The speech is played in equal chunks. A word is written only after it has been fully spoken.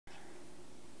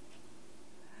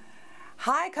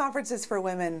Hi, Conferences for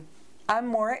Women. I'm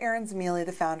Maura Aarons-Mealy,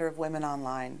 the founder of Women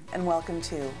Online, and welcome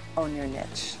to Own Your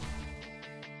Niche.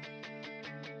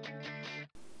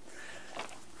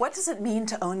 What does it mean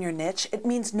to own your niche? It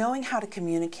means knowing how to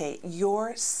communicate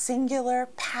your singular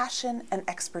passion and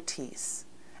expertise.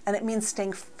 And it means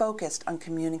staying focused on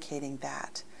communicating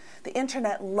that. The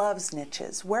internet loves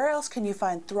niches. Where else can you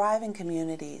find thriving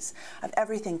communities of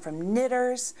everything from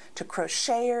knitters to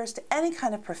crocheters to any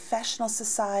kind of professional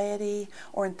society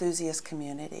or enthusiast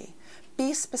community?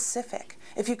 Be specific.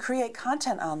 If you create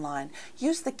content online,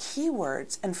 use the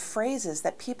keywords and phrases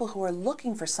that people who are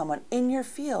looking for someone in your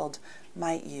field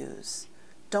might use.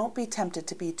 Don't be tempted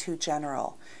to be too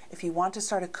general. If you want to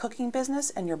start a cooking business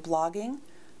and you're blogging,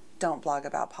 don't blog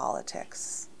about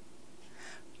politics.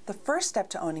 The first step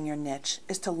to owning your niche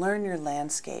is to learn your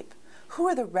landscape. Who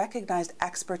are the recognized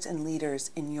experts and leaders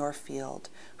in your field?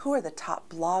 Who are the top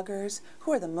bloggers?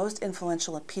 Who are the most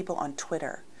influential people on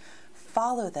Twitter?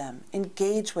 Follow them,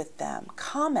 engage with them,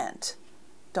 comment.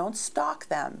 Don't stalk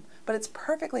them, but it's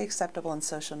perfectly acceptable in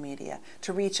social media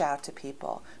to reach out to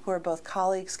people who are both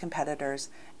colleagues, competitors,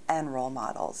 and role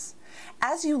models.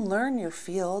 As you learn your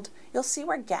field, you'll see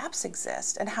where gaps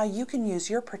exist and how you can use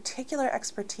your particular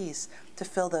expertise to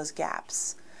fill those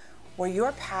gaps. Where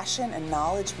your passion and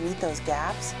knowledge meet those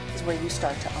gaps is where you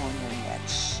start to own your